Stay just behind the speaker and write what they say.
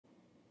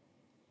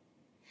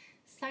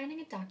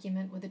Signing a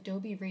document with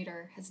Adobe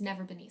Reader has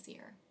never been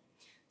easier.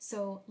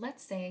 So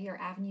let's say your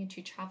Avenue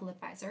to Travel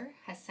advisor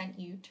has sent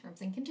you terms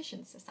and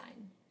conditions to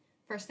sign.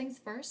 First things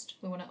first,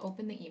 we want to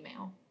open the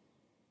email.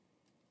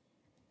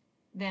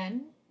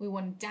 Then we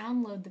want to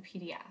download the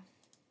PDF.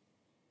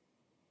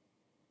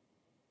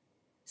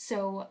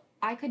 So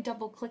I could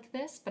double click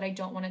this, but I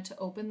don't want it to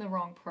open the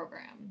wrong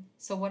program.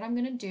 So what I'm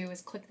going to do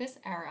is click this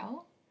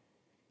arrow,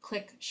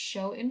 click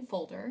Show in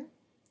Folder,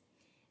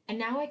 and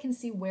now I can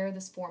see where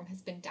this form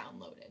has been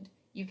downloaded.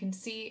 You can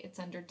see it's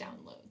under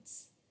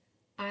Downloads.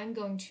 I'm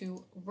going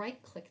to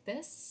right-click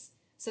this,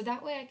 so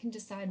that way I can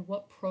decide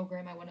what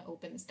program I want to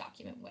open this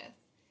document with.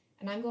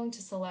 And I'm going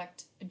to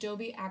select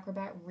Adobe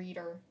Acrobat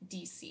Reader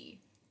DC.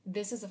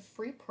 This is a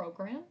free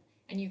program,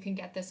 and you can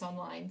get this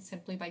online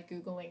simply by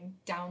Googling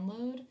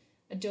download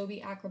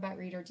Adobe Acrobat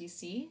Reader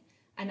DC,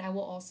 and I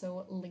will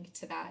also link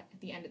to that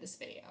at the end of this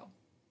video.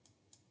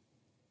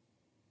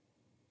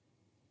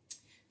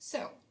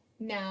 So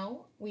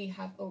now we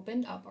have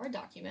opened up our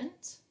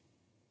document.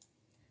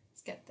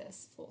 Let's get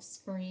this full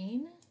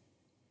screen.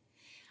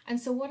 And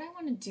so what I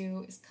want to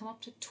do is come up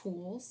to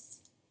Tools,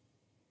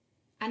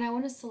 and I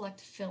want to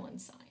select Fill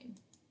and Sign.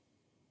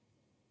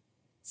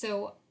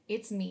 So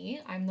it's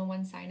me, I'm the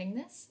one signing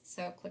this,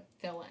 so click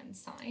Fill and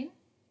Sign.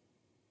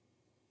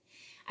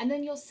 And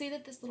then you'll see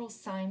that this little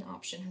sign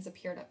option has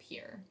appeared up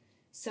here.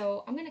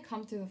 So I'm going to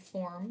come through the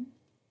form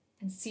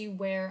and see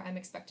where I'm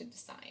expected to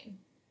sign.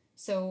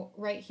 So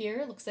right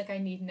here, it looks like I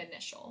need an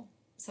initial.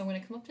 So I'm going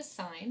to come up to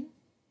Sign,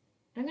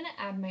 and I'm going to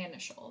add my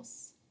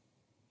initials.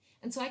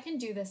 And so I can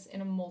do this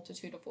in a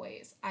multitude of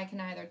ways. I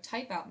can either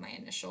type out my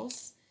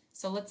initials.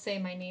 So let's say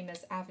my name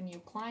is Avenue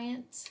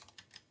Client.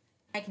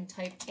 I can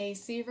type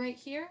AC right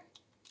here,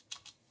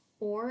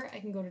 or I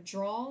can go to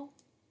Draw,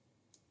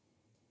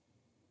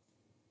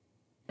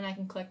 and I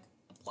can click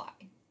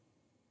Apply.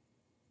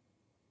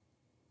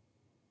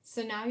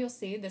 So now you'll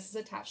see this is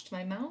attached to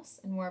my mouse,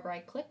 and wherever I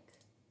click,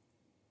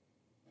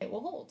 it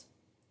will hold.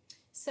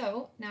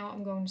 So now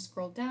I'm going to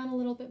scroll down a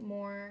little bit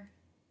more.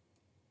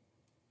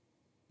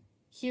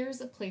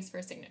 Here's a place for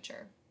a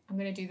signature. I'm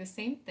going to do the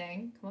same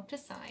thing, come up to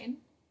Sign.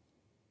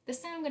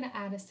 This time I'm going to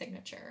add a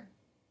signature.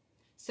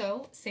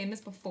 So same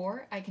as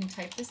before, I can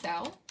type this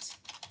out,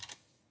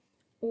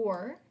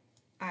 or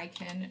I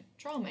can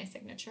draw my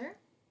signature.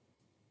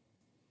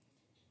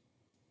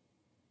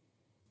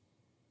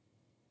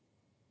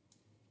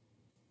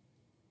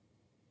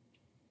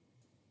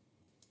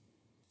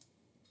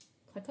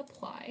 Click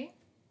Apply,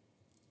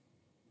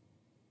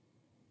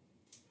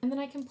 and then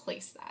I can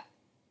place that.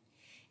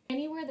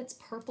 Anywhere that's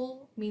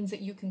purple means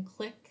that you can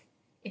click,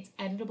 it's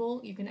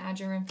editable, you can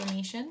add your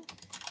information.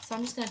 So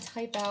I'm just going to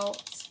type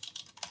out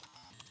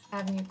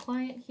Avenue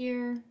Client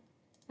here.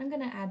 I'm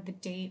going to add the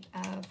date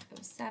of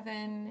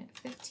 07/15/2020.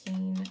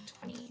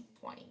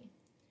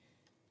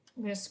 I'm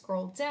going to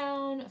scroll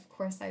down. Of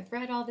course, I've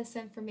read all this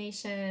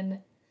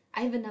information.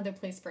 I have another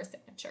place for a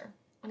signature.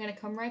 I'm going to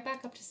come right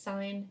back up to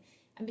Sign,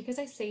 and because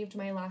I saved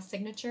my last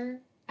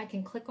signature, I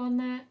can click on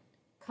that,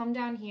 come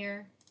down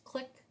here,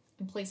 click,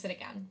 and place it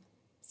again.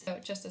 So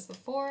just as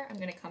before, I'm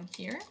going to come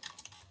here.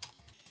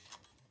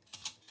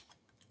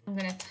 I'm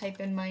going to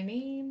type in my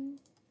name.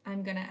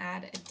 I'm going to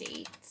add a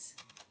date.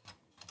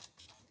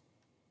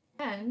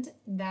 And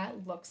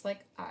that looks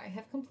like I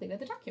have completed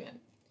the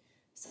document.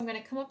 So I'm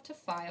going to come up to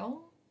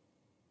File,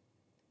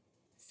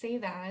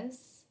 Save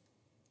As.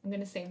 I'm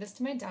going to save this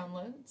to my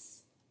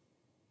downloads.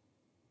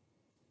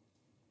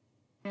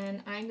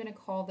 And I'm going to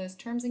call this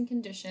Terms and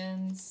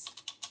Conditions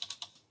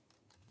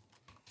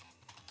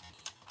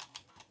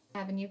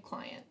Avenue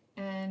Client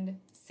and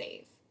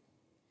save.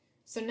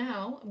 So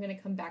now I'm going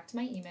to come back to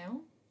my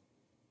email.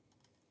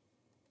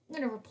 I'm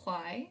going to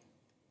reply.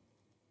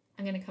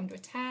 I'm going to come to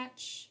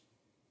Attach.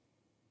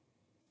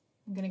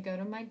 I'm going to go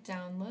to my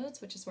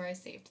downloads, which is where I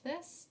saved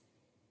this.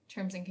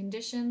 Terms and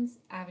Conditions,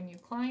 Avenue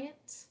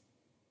Client,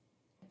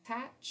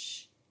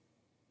 Attach,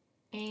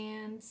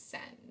 and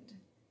Send.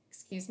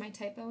 Excuse my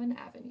typo in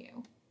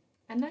Avenue.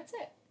 And that's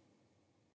it.